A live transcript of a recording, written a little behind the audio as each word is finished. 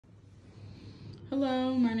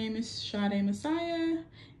Hello, my name is Sade Massiah,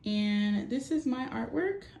 and this is my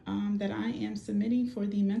artwork that I am submitting for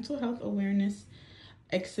the Mental Health Awareness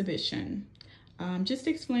exhibition. Just to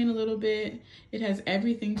explain a little bit, it has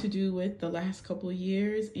everything to do with the last couple of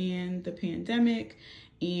years and the pandemic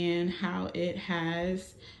and how it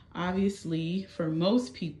has obviously for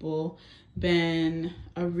most people been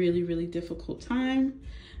a really difficult time.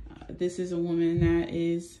 This is a woman that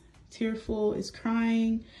is tearful, is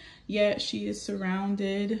crying, yet she is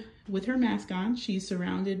surrounded with her mask on. She's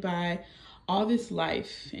surrounded by all this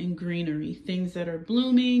life and greenery, things that are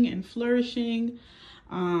blooming and flourishing.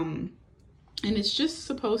 And it's just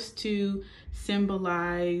supposed to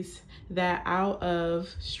symbolize that out of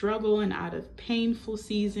struggle and out of painful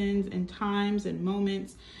seasons and times and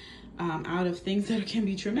moments, out of things that can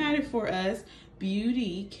be traumatic for us,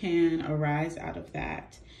 beauty can arise out of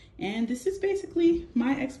that. And this is basically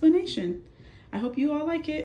my explanation. I hope you all like it.